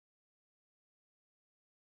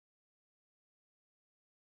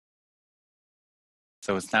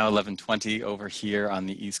So it's now 11:20 over here on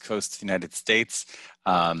the East Coast of the United States.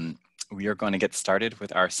 We are going to get started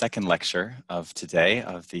with our second lecture of today,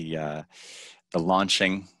 of the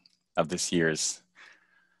launching of this year's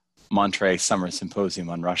Monterey Summer Symposium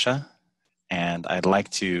on Russia. And I'd like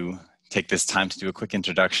to take this time to do a quick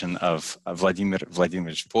introduction of Vladimir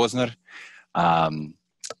Pozner,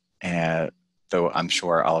 though I'm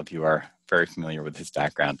sure all of you are very familiar with his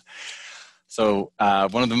background. So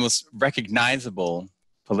one of the most recognizable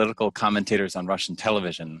political commentators on Russian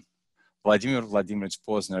television, Vladimir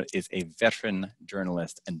Pozner, is a veteran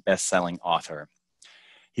journalist and best-selling author.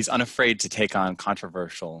 He's unafraid to take on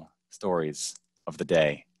controversial stories of the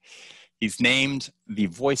day. He's named the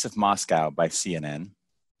Voice of Moscow by CNN.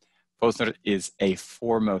 Pozner is a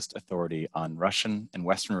foremost authority on Russian and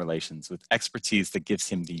Western relations with expertise that gives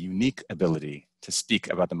him the unique ability to speak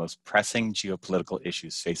about the most pressing geopolitical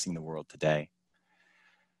issues facing the world today.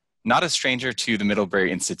 Not a stranger to the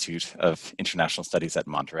Middlebury Institute of International Studies at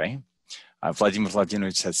Monterey, Vladimir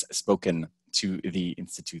Vladimirovich has spoken to the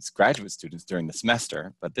Institute's graduate students during the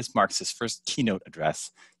semester, but this marks his first keynote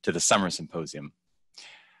address to the summer symposium.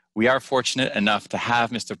 We are fortunate enough to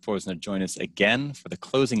have Mr. Pozner join us again for the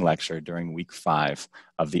closing lecture during week 5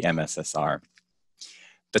 of the MSSR.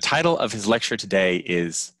 The title of his lecture today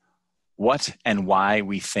is What and Why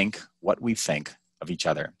We Think What We Think of Each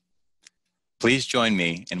Other. Please join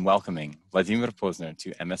me in welcoming Vladimir Pozner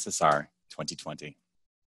to MSSR 2020.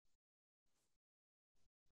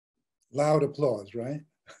 Loud applause, right?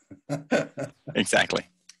 Exactly.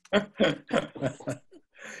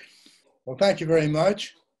 Well, thank you very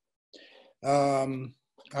much.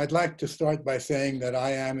 I'd like to start by saying that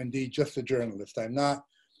I am indeed just a journalist. I'm not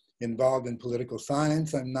involved in political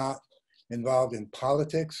science. I'm not involved in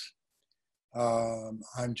politics.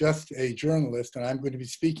 I'm just a journalist, and I'm going to be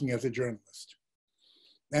speaking as a journalist.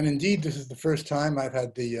 And indeed, this is the first time I've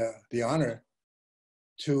had the honor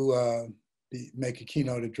to make a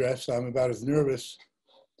keynote address. So I'm about as nervous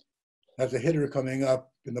as a hitter coming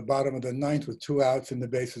up in the bottom of the 9th with 2 outs and the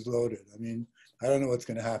bases loaded. I mean, I don't know what's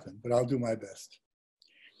going to happen, but I'll do my best.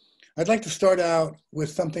 I'd like to start out with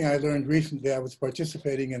something I learned recently. I was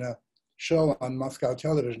participating in a show on Moscow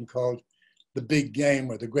television called The Big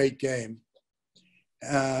Game or The Great Game.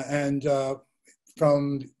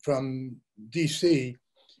 From DC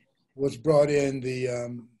was brought in the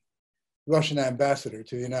Russian ambassador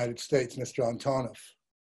to the United States, Mr. Antonov.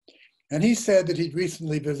 And he said that he'd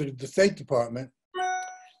recently visited the State Department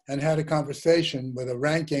and had a conversation with a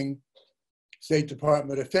ranking State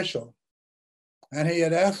Department official. And he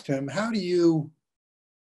had asked him, how do you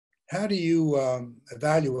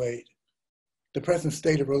evaluate the present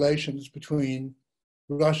state of relations between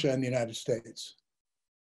Russia and the United States?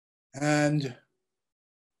 And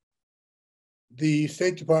the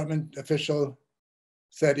State Department official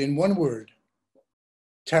said in one word,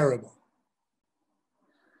 terrible.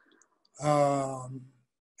 And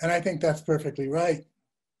I think that's perfectly right.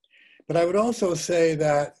 But I would also say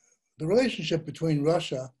that the relationship between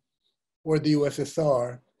Russia or the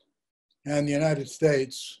USSR and the United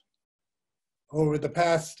States over the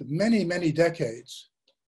past many, many decades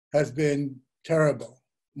has been terrible,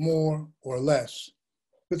 more or less,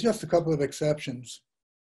 with just a couple of exceptions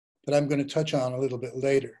that I'm going to touch on a little bit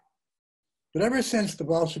later. But ever since the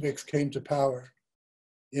Bolsheviks came to power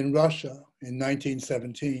in Russia in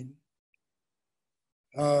 1917,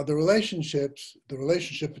 the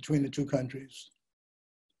relationship between the two countries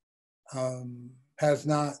has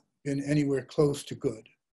not been anywhere close to good.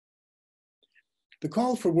 The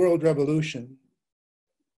call for world revolution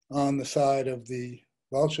on the side of the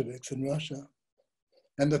Bolsheviks in Russia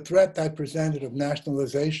and the threat that presented of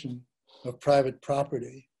nationalization of private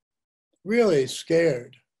property really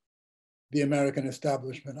scared the American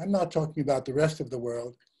establishment. I'm not talking about the rest of the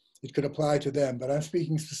world. It could apply to them, but I'm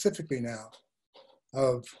speaking specifically now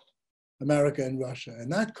of America and Russia.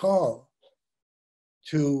 And that call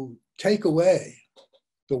to take away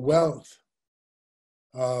the wealth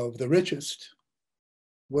of the richest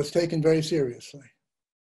was taken very seriously.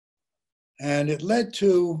 And it led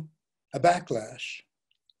to a backlash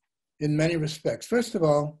in many respects. First of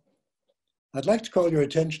all, I'd like to call your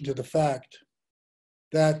attention to the fact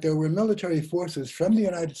that there were military forces from the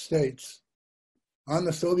United States on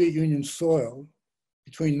the Soviet Union soil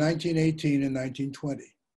between 1918 and 1920.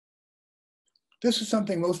 This is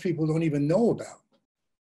something most people don't even know about,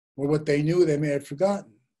 or what they knew they may have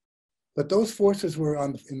forgotten. But those forces were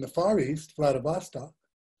in the Far East, Vladivostok,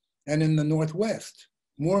 and in the Northwest,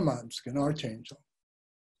 Murmansk and Archangel.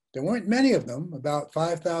 There weren't many of them, about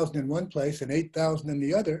 5,000 in one place and 8,000 in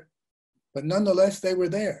the other, but nonetheless, they were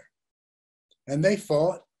there. And they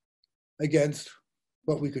fought against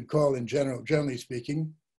what we could call in general, generally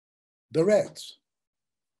speaking, the Reds.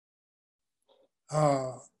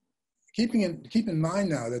 Keep in mind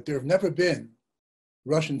now that there have never been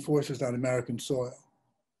Russian forces on American soil.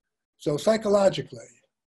 So psychologically,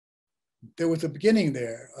 there was a beginning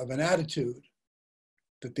there of an attitude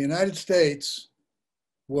that the United States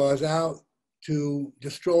was out to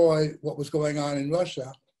destroy what was going on in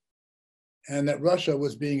Russia, and that Russia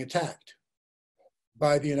was being attacked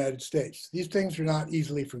by the United States. These things are not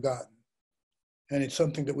easily forgotten. And it's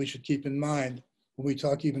something that we should keep in mind when we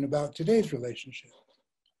talk even about today's relationship.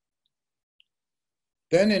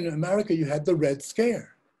 Then in America, you had the Red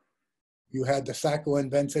Scare. You had the Sacco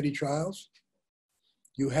and Vanzetti trials.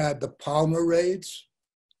 You had the Palmer raids.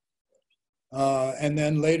 And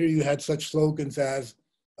then later you had such slogans as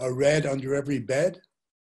a red under every bed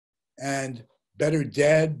and better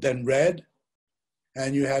dead than red.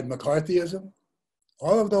 And you had McCarthyism.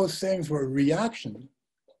 All of those things were a reaction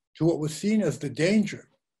to what was seen as the danger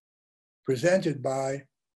presented by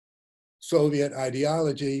Soviet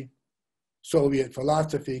ideology, Soviet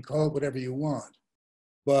philosophy, call it whatever you want.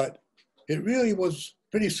 But it really was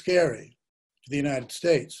pretty scary to the United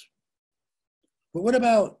States. But what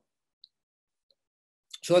about,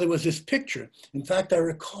 so there was this picture. In fact, I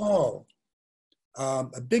recall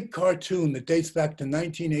a big cartoon that dates back to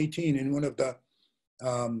 1918 in one of the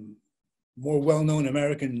more well-known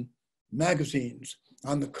American magazines.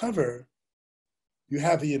 On the cover, you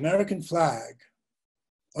have the American flag,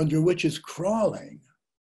 under which is crawling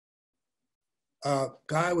a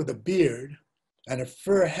guy with a beard and a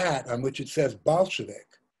fur hat on which it says Bolshevik.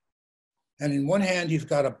 And in one hand, he's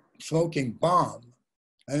got a smoking bomb,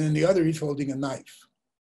 and in the other, he's holding a knife.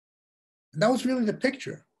 And that was really the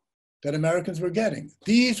picture that Americans were getting.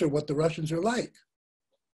 These are what the Russians are like.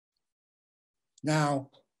 Now,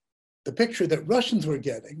 the picture that Russians were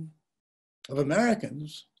getting of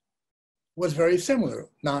Americans was very similar,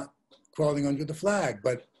 not crawling under the flag,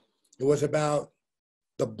 but it was about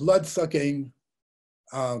the blood-sucking,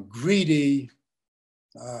 greedy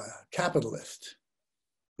capitalist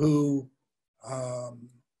who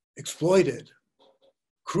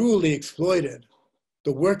cruelly exploited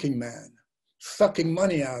the working man, sucking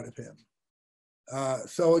money out of him.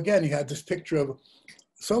 So again, you had this picture of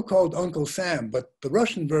so-called Uncle Sam, but the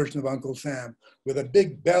Russian version of Uncle Sam with a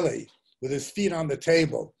big belly, with his feet on the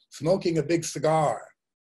table, smoking a big cigar.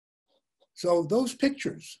 So those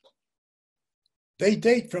pictures, they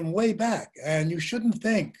date from way back, and you shouldn't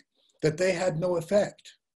think that they had no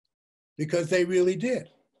effect, because they really did.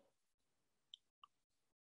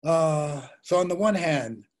 So on the one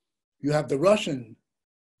hand, you have the Russian,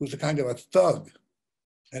 who's a kind of a thug,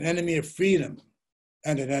 an enemy of freedom,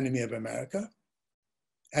 and an enemy of America,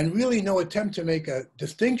 and really no attempt to make a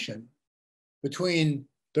distinction between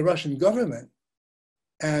the Russian government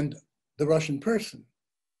and the Russian person.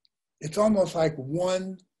 It's almost like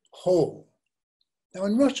one whole. Now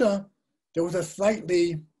in Russia, there was a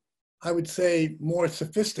slightly, I would say, more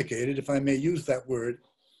sophisticated, if I may use that word,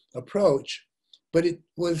 approach, but it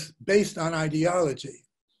was based on ideology,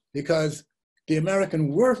 because the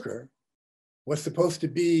American worker was supposed to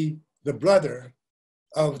be the brother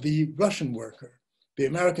of the Russian worker. The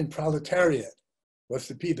American proletariat was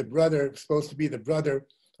supposed to be the brother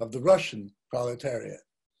of the Russian proletariat.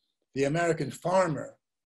 The American farmer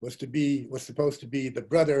was supposed to be the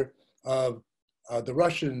brother of the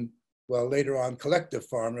Russian, well, later on collective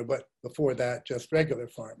farmer, but before that, just regular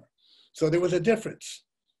farmer. So there was a difference.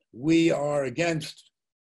 We are against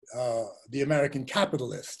the American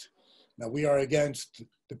capitalist. Now we are against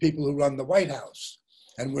the people who run the White House,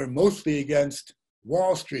 and we're mostly against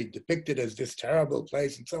Wall Street, depicted as this terrible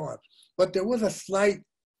place and so on. But there was a slight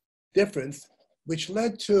difference, which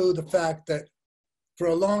led to the fact that for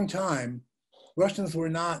a long time, Russians were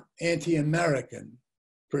not anti-American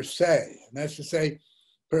per se, and that's to say,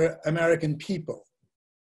 per American people,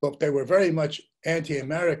 but they were very much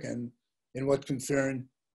anti-American in what concerned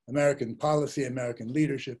American policy, American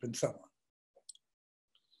leadership, and so on.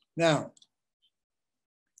 Now,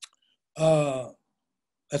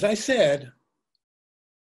 as I said,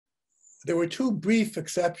 there were two brief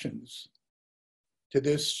exceptions to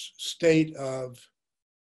this state of,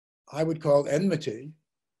 I would call, enmity,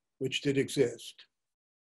 which did exist.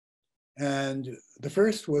 And the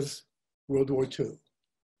first was World War II.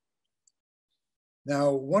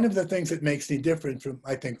 Now, one of the things that makes me different from,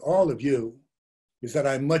 I think, all of you is that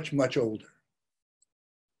I'm much, much older.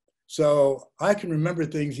 So I can remember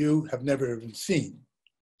things you have never even seen.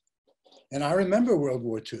 And I remember World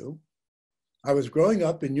War II. I was growing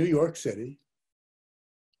up in New York City.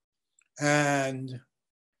 And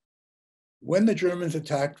when the Germans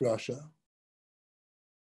attacked Russia,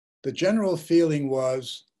 the general feeling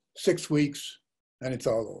was 6 weeks and it's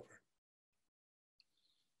all over.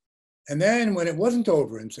 And then when it wasn't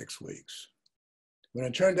over in 6 weeks, when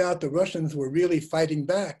it turned out the Russians were really fighting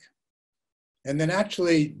back and then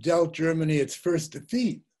actually dealt Germany its first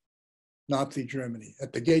defeat, Nazi Germany,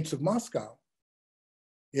 at the gates of Moscow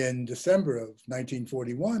in December of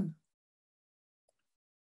 1941,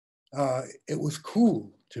 it was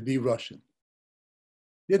cool to be Russian.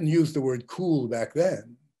 Didn't use the word cool back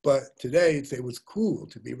then, but today it was cool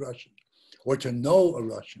to be Russian or to know a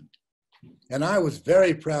Russian. And I was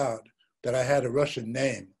very proud that I had a Russian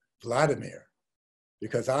name, Vladimir,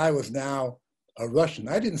 because I was now a Russian.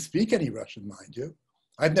 I didn't speak any Russian, mind you.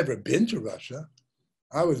 I'd never been to Russia.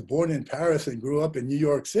 I was born in Paris and grew up in New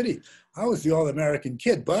York City. I was the all-American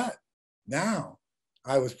kid, but now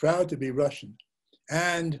I was proud to be Russian.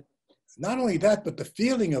 And not only that, but the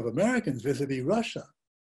feeling of Americans vis-a-vis Russia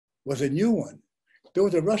was a new one. There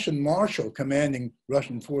was a Russian marshal commanding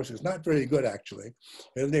Russian forces, not very good actually.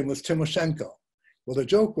 His name was Timoshenko. Well, the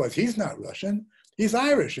joke was, he's not Russian, he's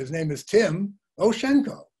Irish. His name is Tim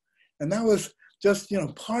Oshenko. And that was just,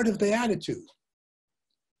 part of the attitude.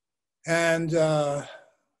 And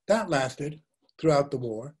that lasted throughout the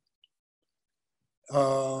war.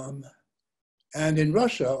 And in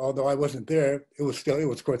Russia, although I wasn't there, it was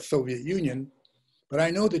of course Soviet Union, but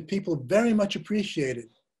I know that people very much appreciated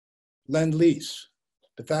Lend-Lease,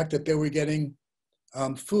 the fact that they were getting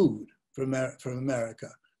food from America.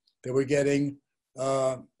 They were getting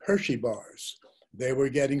Hershey bars. They were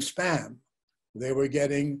getting Spam. They were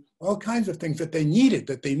getting all kinds of things that they needed,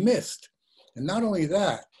 that they missed. And not only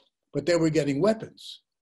that, but they were getting weapons.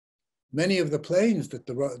 Many of the planes that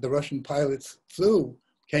the Russian pilots flew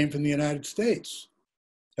came from the United States.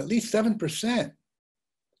 At least 7%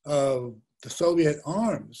 of the Soviet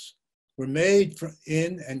arms were made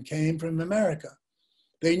in and came from America.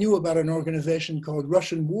 They knew about an organization called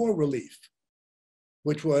Russian War Relief,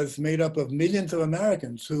 which was made up of millions of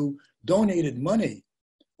Americans who donated money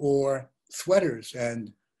or sweaters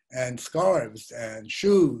and scarves and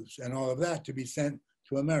shoes and all of that to be sent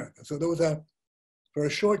to America. So there was for a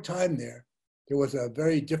short time there was a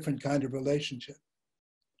very different kind of relationship.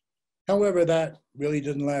 However, that really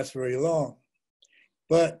didn't last very long.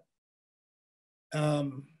 But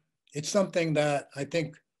it's something that I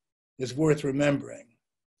think is worth remembering.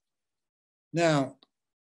 Now,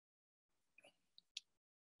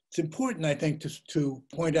 it's important, I think, to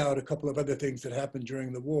point out a couple of other things that happened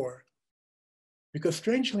during the war, because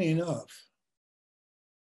strangely enough,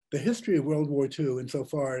 the history of World War II,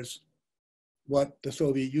 insofar as what the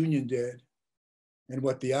Soviet Union did and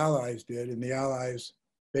what the Allies did, and the Allies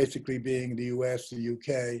basically being the US, the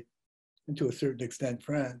UK, and to a certain extent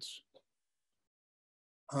France,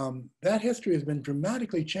 that history has been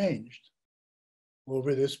dramatically changed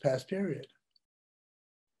over this past period.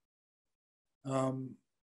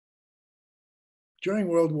 During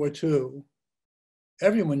World War II,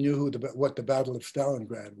 everyone knew what the Battle of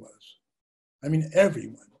Stalingrad was. I mean,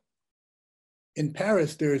 everyone. In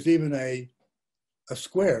Paris, there's even a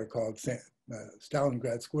square called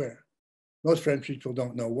Stalingrad Square. Most French people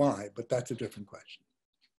don't know why, but that's a different question.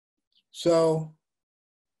 So,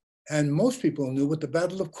 and most people knew what the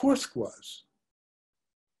Battle of Kursk was.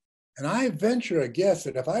 And I venture a guess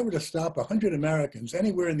that if I were to stop 100 Americans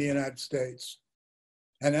anywhere in the United States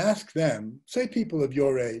and ask them, say people of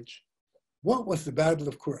your age, what was the Battle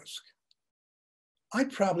of Kursk?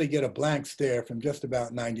 I'd probably get a blank stare from just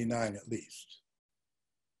about 99 at least,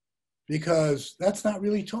 because that's not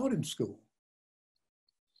really taught in school.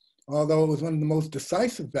 Although it was one of the most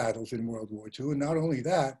decisive battles in World War II, and not only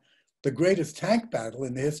that, the greatest tank battle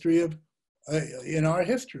in the history of, in our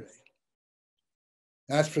history.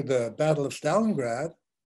 As for the Battle of Stalingrad,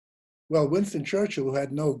 well, Winston Churchill, who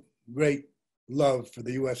had no great love for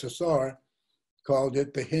the USSR, called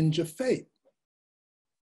it the hinge of fate.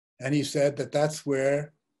 And he said that that's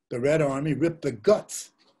where the Red Army ripped the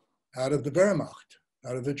guts out of the Wehrmacht,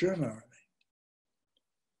 out of the German army.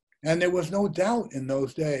 And there was no doubt in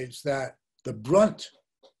those days that the brunt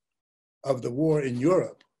of the war in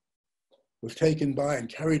Europe was taken by and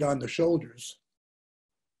carried on the shoulders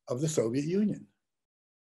of the Soviet Union.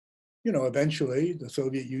 You know, eventually the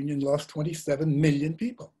Soviet Union lost 27 million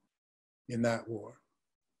people in that war.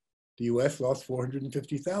 The US lost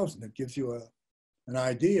 450,000. It gives you an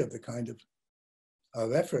idea of the kind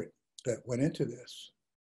of effort that went into this.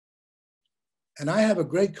 And I have a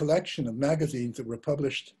great collection of magazines that were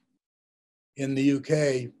published in the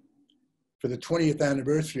UK for the 20th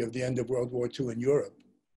anniversary of the end of World War II in Europe.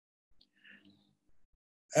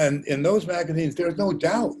 And in those magazines, there's no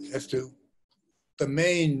doubt as to the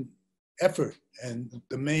main effort and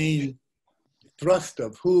the main thrust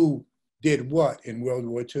of who did what in World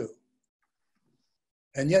War II.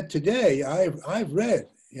 And yet today, I've read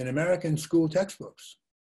in American school textbooks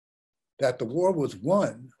that the war was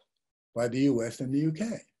won by the US and the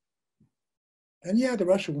UK. And yeah, the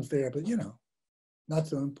Russia was there, but not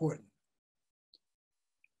so important.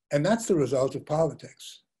 And that's the result of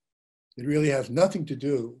politics. It really has nothing to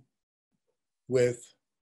do with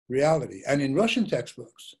reality. And in Russian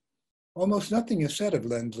textbooks, almost nothing is said of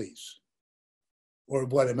Lend-Lease or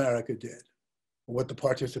what America did or what the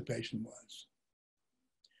participation was.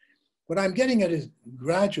 What I'm getting at is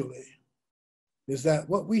gradually is that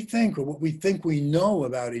what we think or what we think we know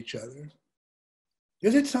about each other,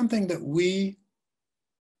 is it something that we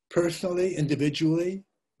personally, individually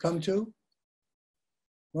come to?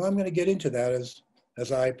 Well, I'm going to get into that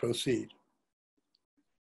as I proceed.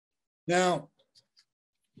 Now,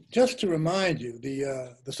 just to remind you,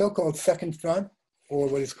 the so-called Second Front, or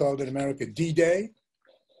what is called in America D-Day,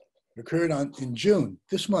 occurred in June,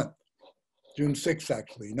 this month, June 6th,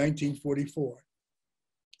 actually, 1944.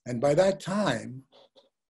 And by that time,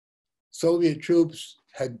 Soviet troops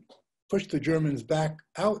had pushed the Germans back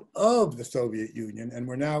out of the Soviet Union and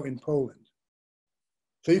were now in Poland.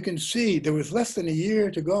 So you can see there was less than a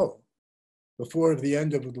year to go before the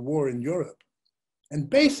end of the war in Europe. And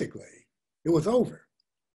basically, it was over.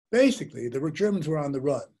 Basically, the Germans were on the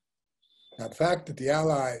run. Now, the fact that the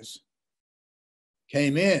Allies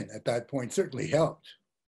came in at that point certainly helped.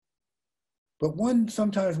 But one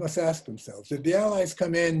sometimes must ask themselves, did the Allies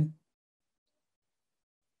come in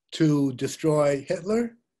to destroy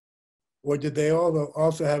Hitler? Or did they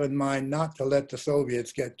also have in mind not to let the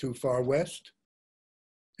Soviets get too far west?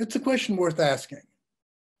 It's a question worth asking.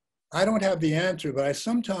 I don't have the answer, but I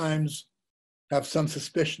sometimes have some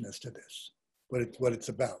suspicion as to this, what it's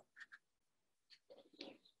about.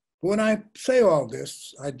 But when I say all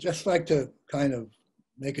this, I'd just like to kind of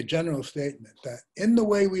make a general statement that in the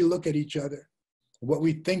way we look at each other, what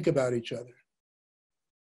we think about each other,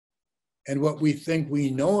 and what we think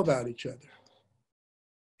we know about each other,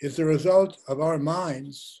 is the result of our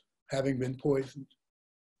minds having been poisoned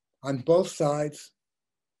on both sides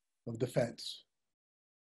of the fence.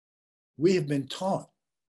 We have been taught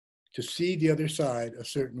to see the other side a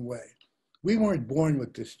certain way. We weren't born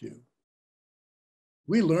with this view.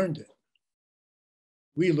 We learned it.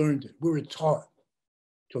 We learned it. We were taught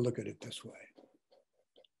to look at it this way.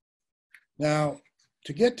 Now,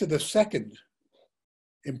 to get to the second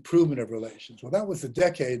improvement of relations, well, that was the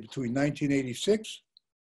decade between 1986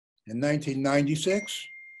 in 1996,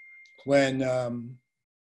 when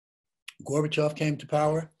Gorbachev came to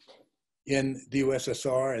power in the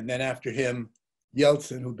USSR, and then after him,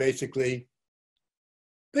 Yeltsin, who basically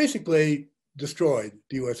destroyed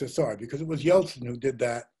the USSR, because it was Yeltsin who did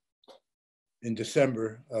that in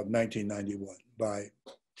December of 1991 by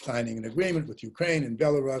signing an agreement with Ukraine and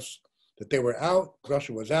Belarus that they were out,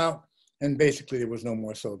 Russia was out, and basically there was no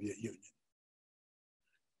more Soviet Union.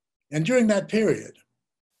 And during that period,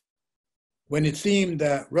 when it seemed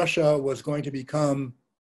that Russia was going to become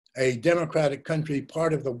a democratic country,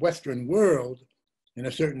 part of the Western world, in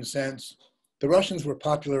a certain sense, the Russians were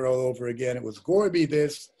popular all over again. It was Gorby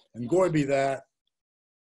this and Gorby that,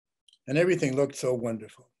 and everything looked so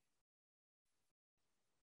wonderful.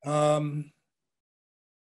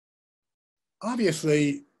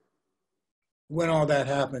 Obviously, when all that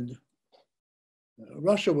happened,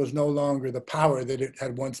 Russia was no longer the power that it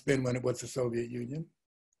had once been when it was the Soviet Union.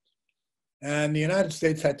 And the United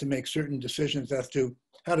States had to make certain decisions as to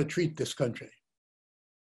how to treat this country.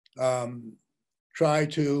 Try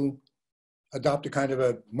to adopt a kind of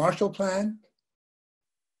a Marshall Plan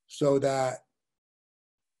so that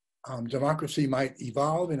democracy might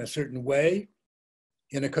evolve in a certain way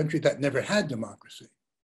in a country that never had democracy.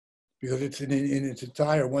 Because it's in its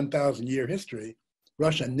entire 1,000-year history,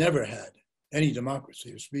 Russia never had any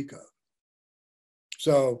democracy to speak of.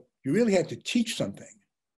 So you really had to teach something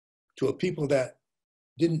to a people that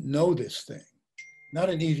didn't know this thing. Not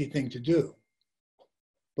an easy thing to do.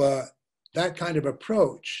 But that kind of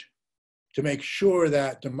approach to make sure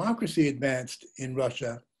that democracy advanced in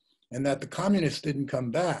Russia and that the communists didn't come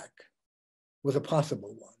back was a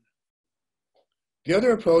possible one. The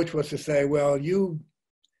other approach was to say, well, you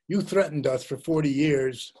threatened us for 40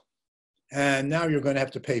 years, and now you're going to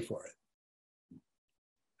have to pay for it.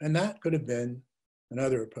 And that could have been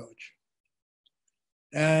another approach.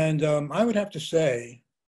 And I would have to say,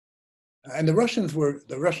 and the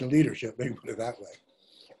Russian leadership, maybe put it that way,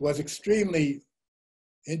 was extremely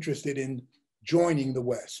interested in joining the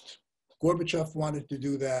West. Gorbachev wanted to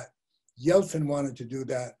do that. Yeltsin wanted to do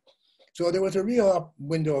that. So there was a real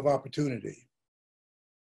window of opportunity.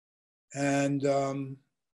 And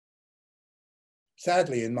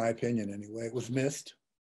sadly, in my opinion anyway, it was missed.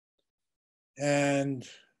 And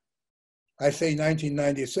I say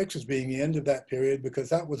 1996 as being the end of that period because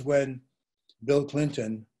that was when Bill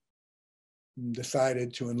Clinton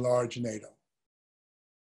decided to enlarge NATO,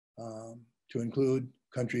 to include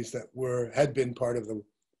countries that had been part of the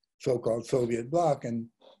so-called Soviet bloc and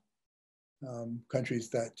countries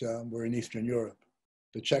that were in Eastern Europe.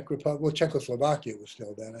 The Czech Republic, well, Czechoslovakia was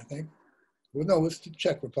still then, I think. Well, no, it was the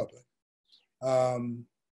Czech Republic,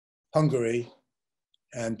 Hungary,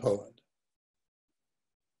 and Poland.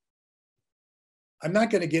 I'm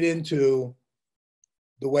not going to get into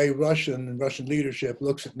the way Russian leadership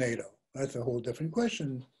looks at NATO. That's a whole different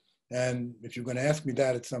question. And if you're going to ask me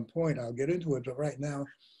that at some point, I'll get into it. But right now,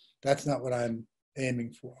 that's not what I'm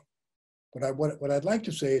aiming for. What I'd like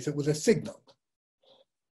to say is it was a signal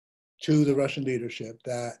to the Russian leadership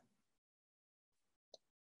that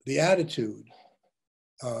the attitude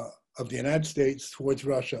of the United States towards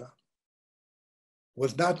Russia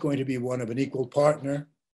was not going to be one of an equal partner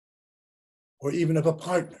or even of a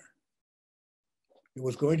partner. It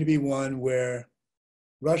was going to be one where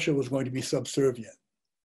Russia was going to be subservient,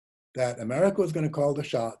 that America was going to call the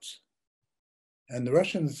shots, and the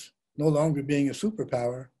Russians, no longer being a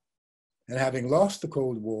superpower and having lost the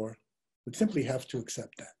Cold War, would simply have to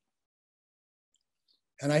accept that.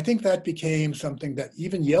 And I think that became something that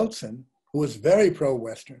even Yeltsin, who was very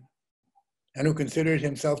pro-Western and who considered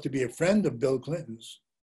himself to be a friend of Bill Clinton's,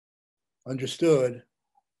 understood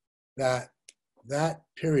that that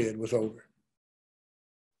period was over.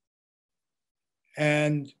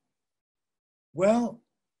 And, well,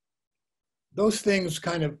 those things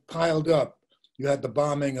kind of piled up. You had the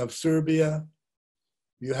bombing of Serbia,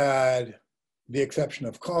 you had the exception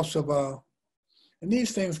of Kosovo, and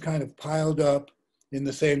these things kind of piled up in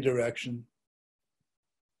the same direction.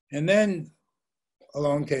 And then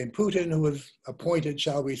along came Putin, who was appointed,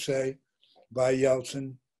 shall we say, by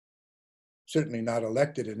Yeltsin, certainly not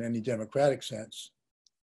elected in any democratic sense.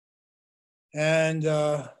 And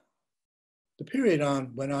the period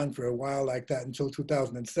went on for a while like that until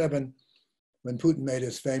 2007, when Putin made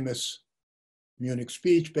his famous Munich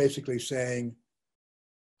speech, basically saying,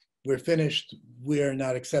 we're finished, we're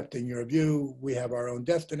not accepting your view, we have our own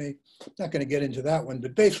destiny. Not going to get into that one,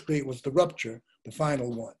 but basically it was the rupture, the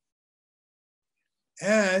final one.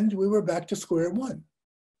 And we were back to square one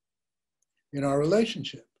in our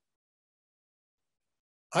relationship.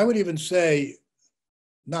 I would even say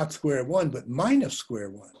not square one, but minus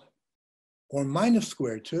square one, or minus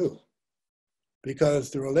square two,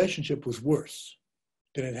 because the relationship was worse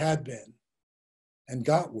than it had been and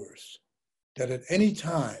got worse than at any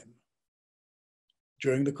time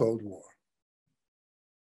during the Cold War.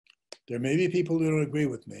 There may be people who don't agree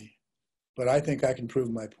with me, but I think I can prove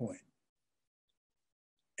my point.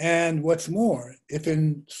 And what's more, if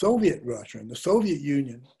in Soviet Russia, in the Soviet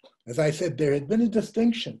Union, as I said, there had been a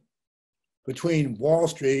distinction between Wall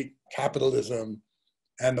Street, capitalism,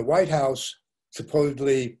 and the White House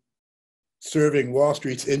supposedly serving Wall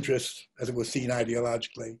Street's interests as it was seen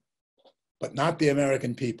ideologically, but not the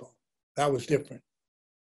American people. That was different.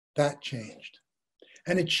 That changed.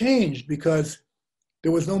 And it changed because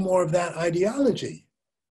there was no more of that ideology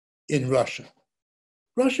in Russia.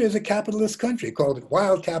 Russia is a capitalist country. Call it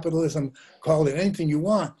wild capitalism, call it anything you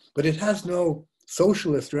want, but it has no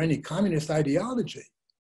socialist or any communist ideology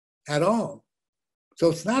at all. So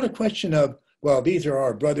it's not a question of, well, these are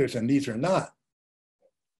our brothers and these are not.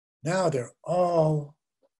 Now they're all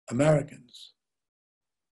Americans.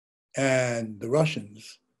 And the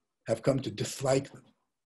Russians have come to dislike them.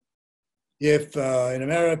 If in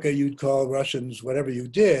America you'd call Russians whatever you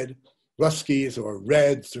did, Ruskies or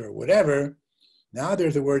Reds or whatever, now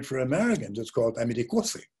there's a word for Americans. It's called enmity,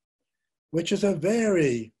 which is a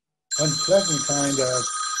very unpleasant kind of,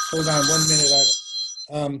 hold on 1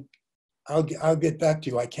 minute, I'll get back to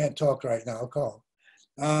you. I can't talk right now, I'll call.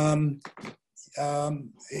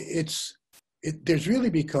 There's really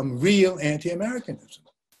become real anti-Americanism,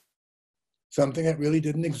 something that really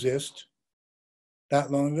didn't exist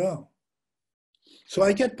that long ago. So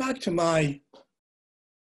I get back to my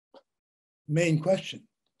main question.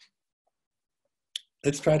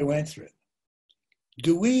 Let's try to answer it.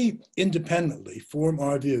 Do we independently form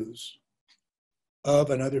our views of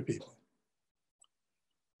another people?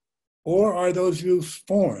 Or are those views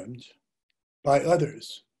formed by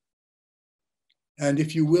others? And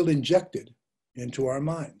if you will, injected into our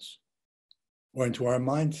minds or into our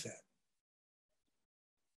mindset?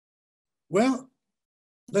 Well,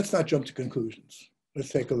 let's not jump to conclusions. Let's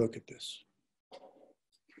take a look at this.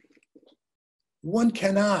 one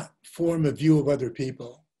cannot form a view of other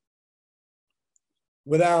people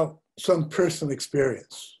without some personal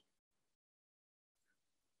experience.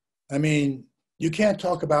 I mean, you can't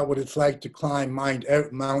talk about what it's like to climb Mount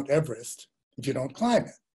Everest if you don't climb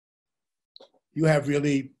it. You have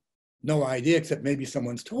really no idea, except maybe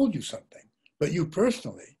someone's told you something. But you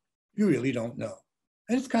personally, you really don't know.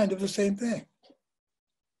 And it's kind of the same thing.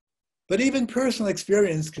 But even personal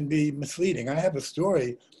experience can be misleading. I have a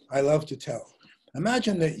story I love to tell.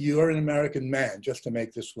 Imagine that you're an American man, just to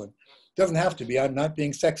make this one. Doesn't have to be, I'm not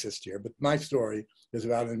being sexist here, but my story is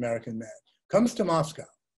about an American man. Comes to Moscow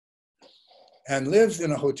and lives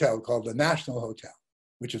in a hotel called the National Hotel,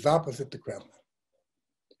 which is opposite the Kremlin.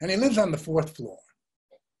 And he lives on the 4th floor.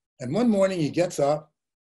 And one morning he gets up,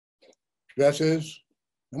 dresses,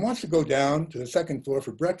 and wants to go down to the 2nd floor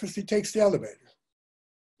for breakfast. He takes the elevator.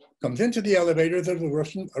 Comes into the elevator, there's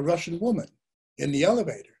a Russian woman in the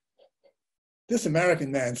elevator. This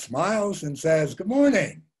American man smiles and says, "Good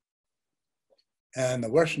morning." And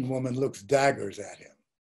the Russian woman looks daggers at him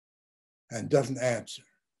and doesn't answer.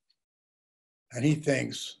 And he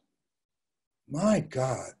thinks, my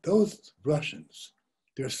God, those Russians,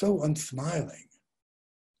 they're so unsmiling.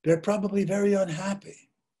 They're probably very unhappy.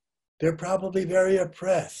 They're probably very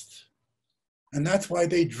oppressed. And that's why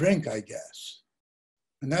they drink, I guess.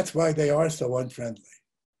 And that's why they are so unfriendly.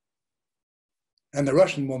 And the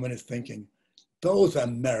Russian woman is thinking, those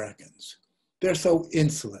Americans, they're so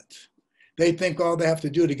insolent. They think all they have to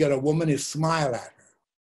do to get a woman is smile at her.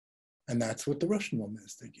 And that's what the Russian woman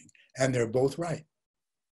is thinking. And they're both right.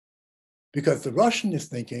 Because the Russian is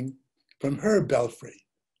thinking from her belfry.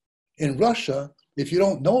 In Russia, if you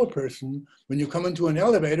don't know a person, when you come into an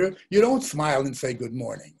elevator, you don't smile and say good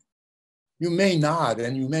morning. You may nod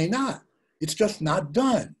and you may not. It's just not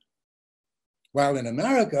done. While in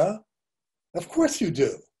America, of course you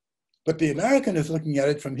do. But the American is looking at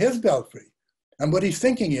it from his belfry. And what he's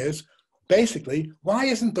thinking is, basically, why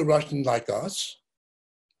isn't the Russian like us?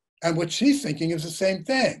 And what she's thinking is the same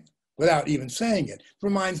thing, without even saying it. It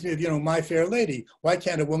reminds me of, My Fair Lady. Why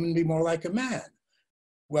can't a woman be more like a man?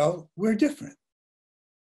 Well, we're different.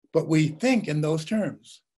 But we think in those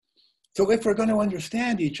terms. So if we're going to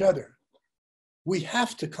understand each other, we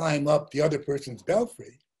have to climb up the other person's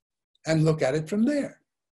belfry and look at it from there.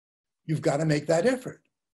 You've got to make that effort.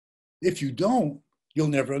 If you don't, you'll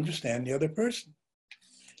never understand the other person.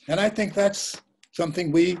 And I think that's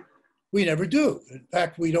something we never do. In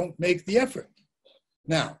fact, we don't make the effort.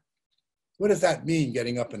 Now, what does that mean,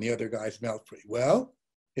 getting up in the other guy's belfry? Well,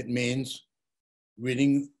 it means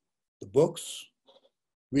reading the books,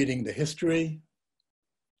 reading the history,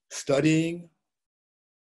 studying.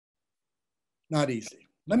 Not easy.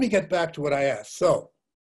 Let me get back to what I asked. So,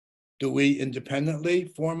 do we independently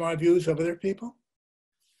form our views of other people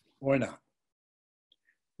or not?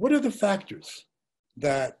 What are the factors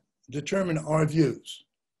that determine our views?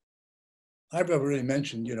 I've already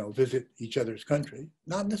mentioned, visit each other's country.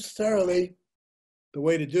 Not necessarily the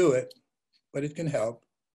way to do it, but it can help.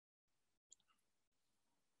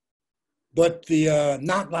 But the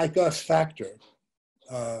not like us factor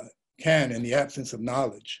can, in the absence of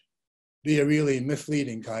knowledge, be a really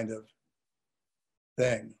misleading kind of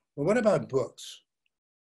thing. Well, what about books?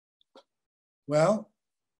 Well,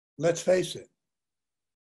 let's face it,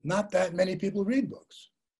 not that many people read books,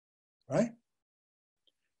 right?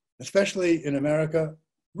 Especially in America,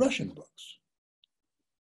 Russian books.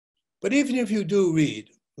 But even if you do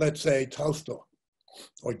read, let's say, Tolstoy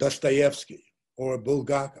or Dostoevsky or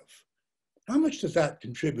Bulgakov, how much does that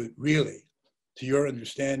contribute really to your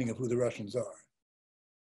understanding of who the Russians are?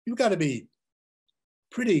 You've got to be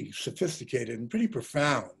pretty sophisticated and pretty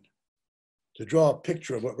profound to draw a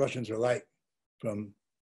picture of what Russians are like from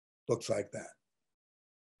books like that.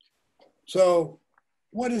 So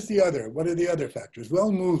what are the other factors?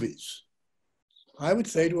 Well, movies. I would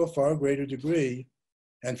say to a far greater degree,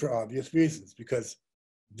 and for obvious reasons, because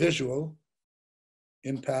visual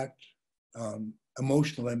impact,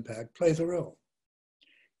 emotional impact plays a role.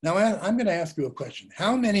 Now, I'm going to ask you a question.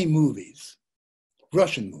 How many movies,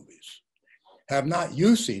 Russian movies, have not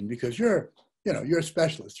you seen? Because you're a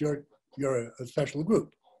specialist, you're a special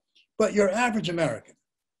group. But your average American,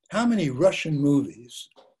 how many Russian movies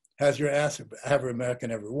has your average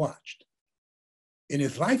American ever watched? In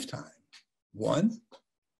his lifetime? 1,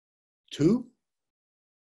 2?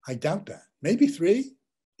 I doubt that. Maybe 3,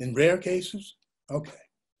 in rare cases? Okay.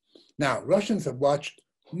 Now, Russians have watched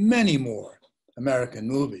many more American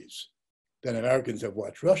movies than Americans have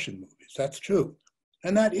watched Russian movies. That's true.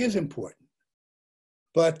 And that is important.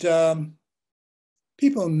 But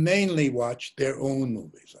people mainly watch their own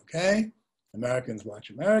movies, okay? Americans watch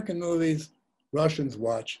American movies, Russians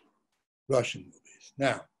watch Russian movies.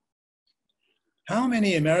 Now, how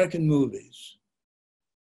many American movies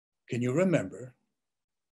can you remember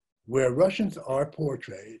where Russians are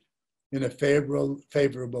portrayed in a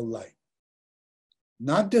favorable light?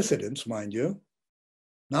 Not dissidents, mind you,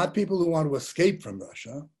 not people who want to escape from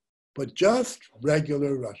Russia, but just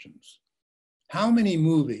regular Russians. How many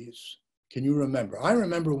movies can you remember? I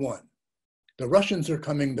remember one, The Russians Are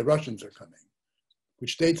Coming, The Russians Are Coming,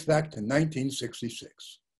 which dates back to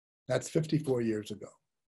 1966. That's 54 years ago.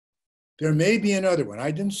 There may be another one.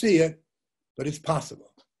 I didn't see it, but it's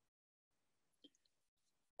possible.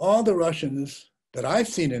 All the Russians that I've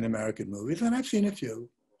seen in American movies, and I've seen a few,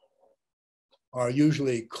 are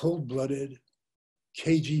usually cold-blooded,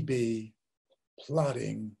 KGB,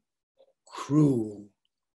 plotting, cruel,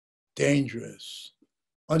 dangerous,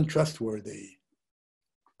 untrustworthy,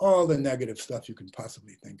 all the negative stuff you can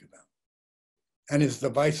possibly think about. And is the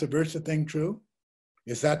vice versa thing true?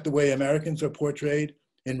 Is that the way Americans are portrayed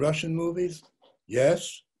in Russian movies?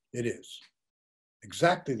 Yes, it is.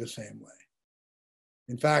 Exactly the same way.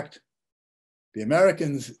 In fact, the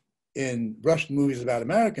Americans in Russian movies about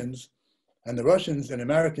Americans and the Russians in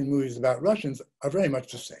American movies about Russians are very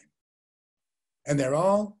much the same. And they're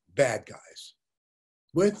all bad guys,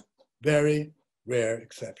 with very rare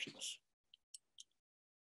exceptions.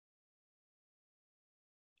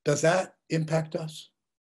 Does that impact us?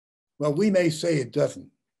 Well, we may say it doesn't,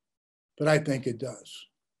 but I think it does.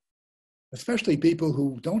 Especially people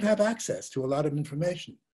who don't have access to a lot of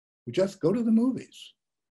information, who just go to the movies.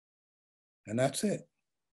 And that's it.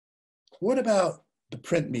 What about the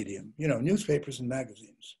print medium, newspapers and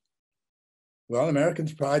magazines? Well,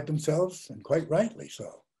 Americans pride themselves, and quite rightly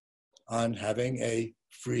so, on having a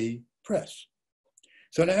free press.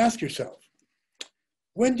 So now ask yourself,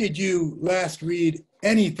 when did you last read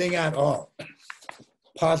anything at all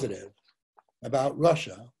positive about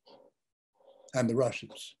Russia and the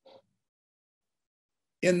Russians?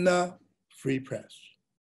 In the free press.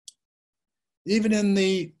 Even in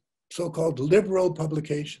the so-called liberal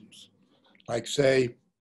publications, like say,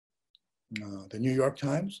 the New York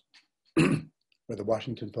Times, or the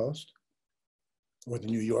Washington Post, or the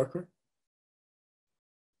New Yorker.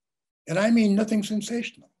 And I mean nothing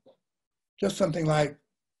sensational. Just something like,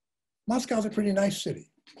 Moscow's a pretty nice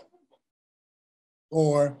city.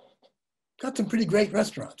 Or, got some pretty great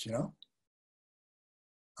restaurants,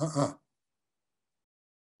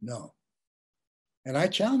 No. And I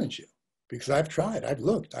challenge you, because I've tried, I've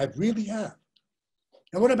looked, I really have.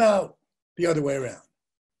 And what about the other way around?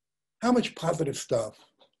 How much positive stuff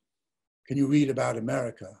can you read about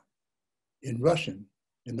America in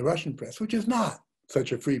the Russian press, which is not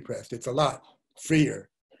such a free press. It's a lot freer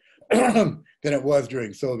than it was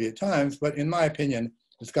during Soviet times, but in my opinion,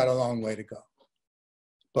 it's got a long way to go.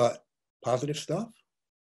 But positive stuff?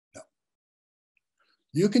 No.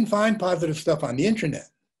 You can find positive stuff on the internet.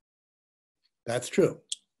 That's true.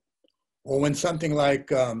 Or when something like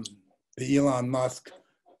the Elon Musk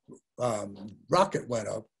rocket went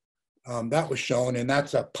up, that was shown, and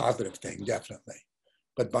that's a positive thing, definitely.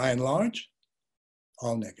 But by and large,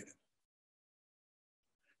 all negative.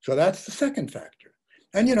 So that's the second factor.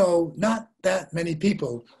 And not that many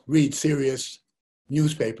people read serious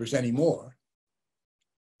newspapers anymore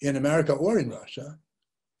in America or in Russia.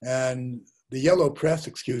 And the yellow press,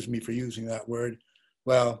 excuse me for using that word,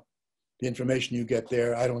 well, the information you get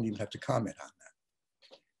there, I don't even have to comment on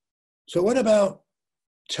that. So what about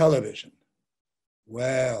television?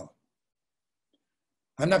 Well,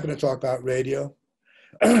 I'm not going to talk about radio.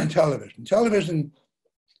 Television. Television,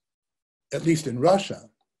 at least in Russia,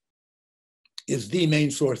 is the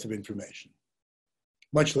main source of information.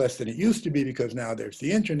 Much less than it used to be, because now there's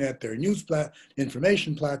the internet, there are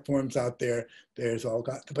information platforms out there,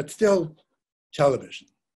 but still television.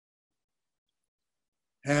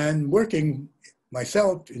 And working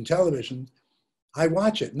myself in television, I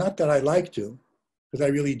watch it. Not that I like to, because I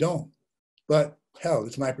really don't. But hell,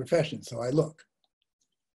 it's my profession, so I look.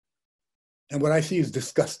 And what I see is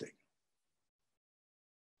disgusting.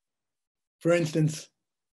 For instance,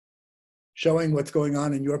 showing what's going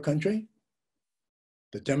on in your country,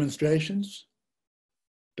 the demonstrations,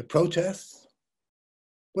 the protests.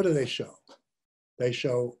 What do they show? They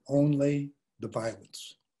show only the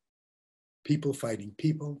violence. People, fighting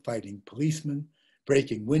policemen,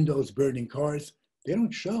 breaking windows, burning cars. They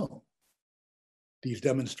don't show these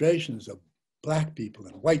demonstrations of Black people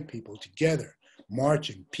and white people together,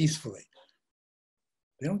 marching peacefully.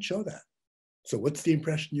 They don't show that. So what's the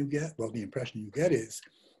impression you get? Well, the impression you get is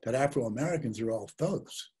that Afro-Americans are all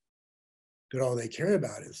thugs, that all they care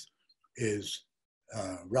about is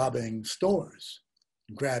robbing stores,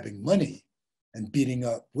 grabbing money, and beating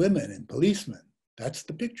up women and policemen. That's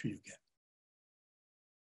the picture you get.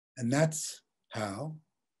 And that's how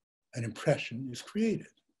an impression is created.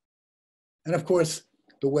 And of course,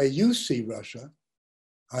 the way you see Russia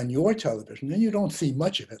on your television, and you don't see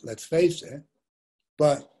much of it, let's face it,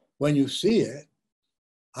 but when you see it,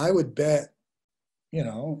 I would bet, you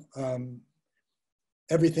know,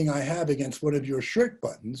 everything I have against one of your shirt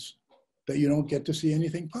buttons that you don't get to see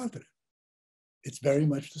anything positive. It's very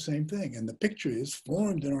much the same thing. And the picture is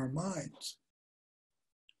formed in our minds.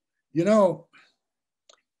 You know,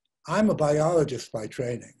 I'm a biologist by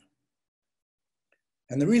training.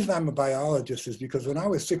 And the reason I'm a biologist is because when I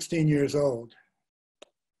was 16 years old,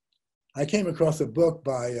 I came across a book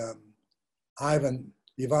by Ivan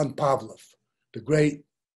Pavlov, the great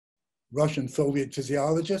Russian Soviet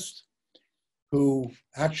physiologist who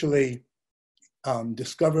actually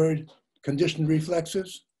discovered conditioned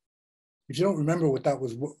reflexes. If you don't remember what that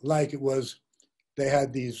was like, it was they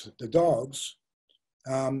had the dogs,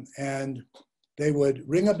 and they would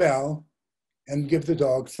ring a bell and give the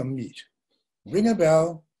dog some meat. Ring a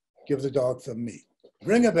bell, give the dog some meat.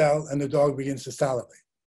 Ring a bell, and the dog begins to salivate.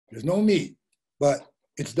 There's no meat, but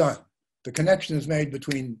it's done. The connection is made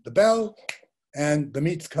between the bell and the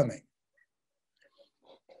meat's coming.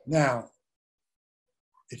 Now,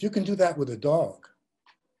 if you can do that with a dog,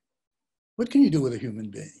 what can you do with a human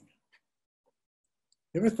being?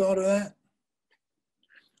 You ever thought of that?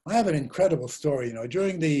 I have an incredible story. You know,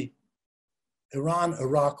 during the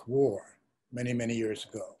Iran-Iraq war many, many years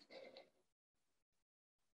ago,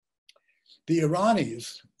 the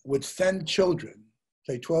Iranis would send children,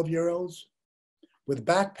 say 12-year-olds, with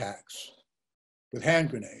backpacks, with hand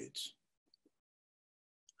grenades,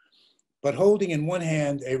 but holding in one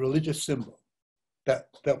hand a religious symbol that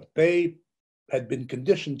they had been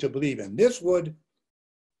conditioned to believe in. This would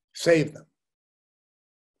save them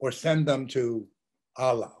or send them to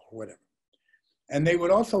Allah or whatever. And they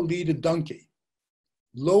would also lead a donkey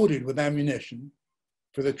loaded with ammunition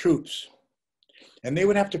for the troops. And they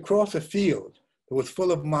would have to cross a field that was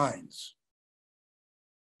full of mines.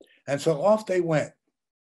 And so off they went.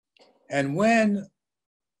 And when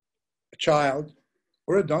a child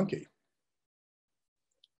or a donkey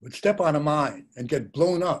would step on a mine and get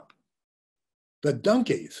blown up, the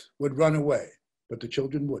donkeys would run away, but the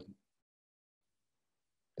children wouldn't.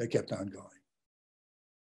 They kept on going.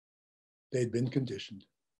 They'd been conditioned.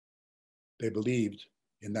 They believed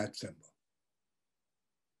in that symbol.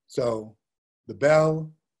 So the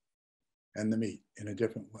bell and the meat in a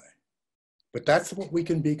different way. But that's what we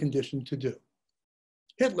can be conditioned to do.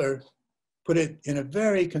 Hitler put it in a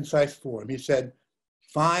very concise form. He said,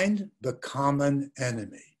 find the common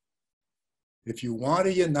enemy. If you want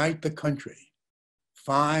to unite the country,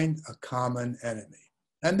 find a common enemy.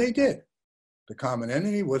 And they did. The common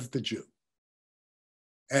enemy was the Jew.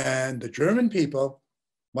 And the German people,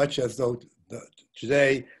 much as though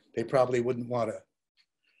today they probably wouldn't want to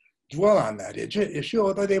dwell on that issue,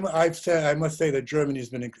 although I must say that Germany has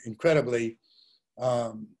been incredibly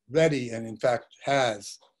ready and in fact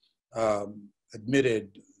has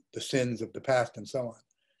admitted the sins of the past and so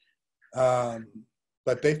on.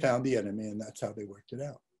 But they found the enemy and that's how they worked it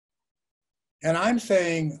out. And I'm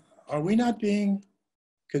saying, are we not being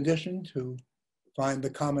conditioned to find the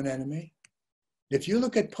common enemy? If you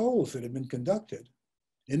look at polls that have been conducted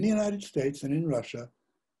in the United States and in Russia,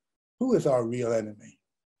 who is our real enemy?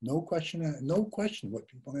 No question what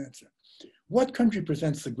people answer. What country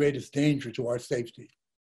presents the greatest danger to our safety?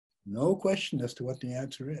 No question as to what the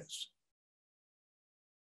answer is.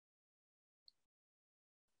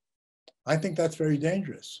 I think that's very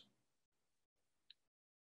dangerous.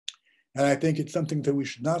 And I think it's something that we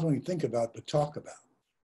should not only think about, but talk about.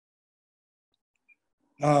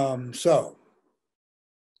 So,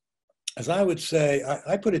 as I would say,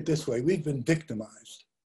 I put it this way, we've been victimized.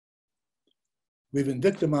 We've been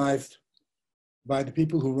victimized by the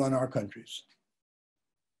people who run our countries.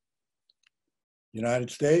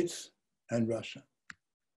 United States and Russia.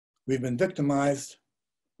 We've been victimized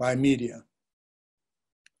by media,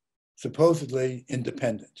 supposedly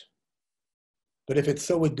independent. But if it's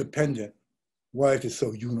so independent, why is it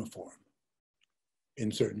so uniform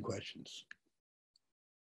in certain questions?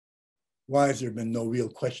 Why has there been no real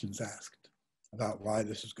questions asked about why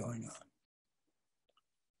this is going on?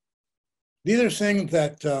 These are things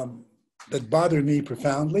that bother me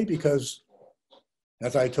profoundly because,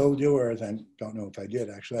 as I told you, or as I don't know if I did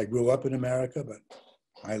actually, I grew up in America, but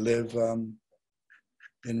I live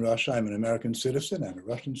in Russia. I'm an American citizen. I'm a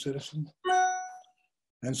Russian citizen.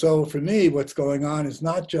 And so for me, what's going on is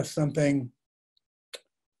not just something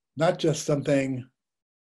that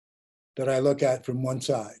I look at from one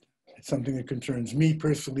side. It's something that concerns me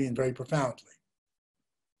personally and very profoundly.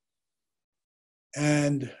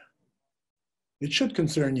 And it should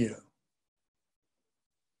concern you.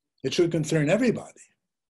 It should concern everybody.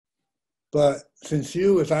 But since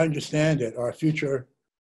you, as I understand it, are future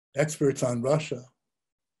experts on Russia,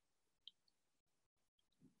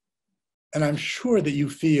 and I'm sure that you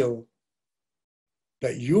feel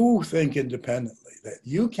that you think independently, that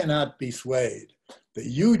you cannot be swayed, that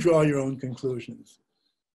you draw your own conclusions,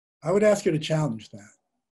 I would ask you to challenge that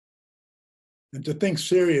and to think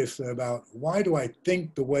seriously about, why do I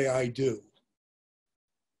think the way I do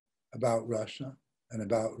about Russia and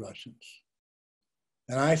about Russians?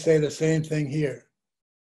 And I say the same thing here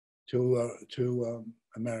to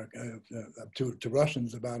America, to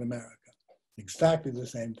Russians about America. Exactly the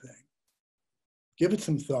same thing. Give it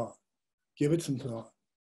some thought. Give it some thought.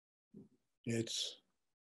 It's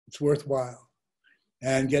worthwhile.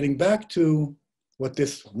 And getting back to what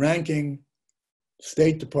this ranking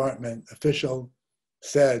State Department official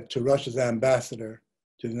said to Russia's ambassador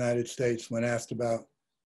to the United States when asked about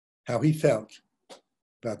how he felt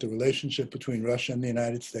about the relationship between Russia and the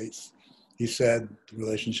United States, he said the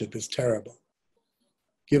relationship is terrible.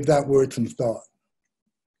 Give that word some thought.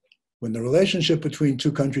 When the relationship between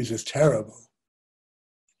two countries is terrible,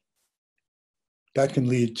 that can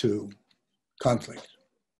lead to conflict.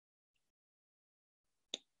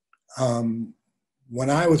 When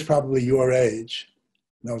I was probably your age,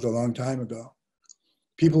 that was a long time ago,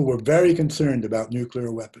 people were very concerned about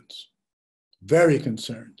nuclear weapons. Very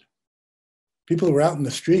concerned. People were out in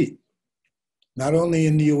the street, not only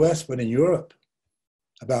in the US, but in Europe,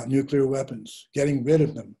 about nuclear weapons, getting rid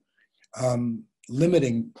of them,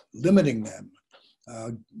 limiting them,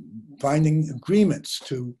 finding agreements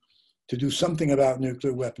to do something about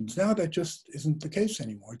nuclear weapons. Now that just isn't the case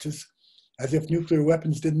anymore. It's just as if nuclear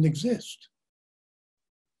weapons didn't exist.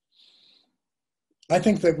 I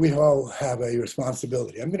think that we all have a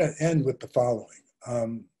responsibility. I'm going to end with the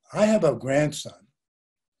following. I have a grandson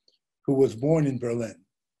who was born in Berlin.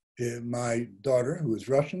 My daughter, who is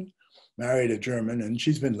Russian, married a German, and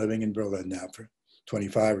she's been living in Berlin now for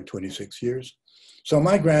 25 or 26 years. So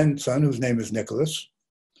my grandson, whose name is Nicholas,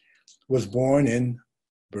 was born in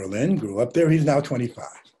Berlin, grew up there. He's now 25.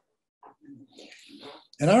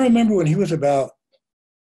 And I remember when he was about,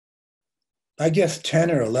 I guess, 10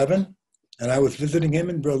 or 11, and I was visiting him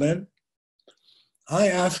in Berlin, I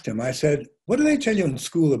asked him, I said, what do they tell you in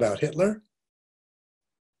school about Hitler?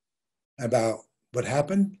 About what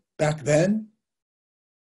happened back then?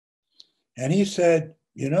 And he said,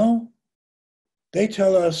 you know, they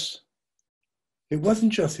tell us it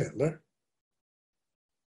wasn't just Hitler,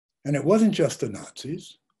 and it wasn't just the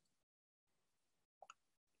Nazis.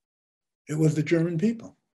 It was the German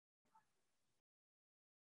people.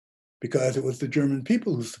 Because it was the German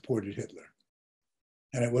people who supported Hitler.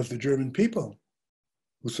 And it was the German people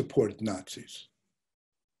who supported Nazis.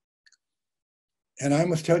 And I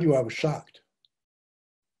must tell you, I was shocked.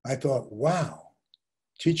 I thought, wow,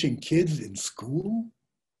 teaching kids in school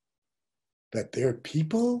that their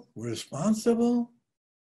people were responsible?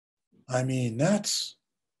 I mean, that's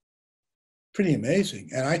pretty amazing.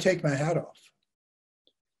 And I take my hat off.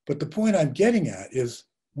 But the point I'm getting at is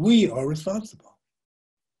we are responsible.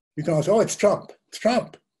 You can always say, oh, it's Trump. It's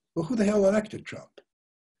Trump. Well, who the hell elected Trump?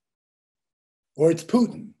 Or it's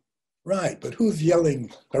Putin. Right, but who's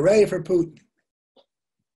yelling, hooray for Putin?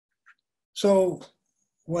 So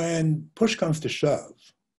when push comes to shove,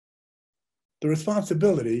 the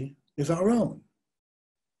responsibility is our own.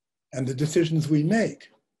 And the decisions we make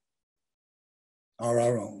are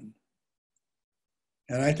our own.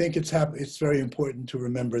 And I think it's very important to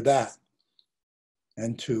remember that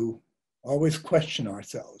and to always question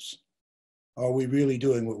ourselves. Are we really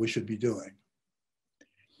doing what we should be doing?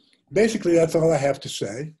 Basically, that's all I have to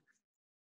say.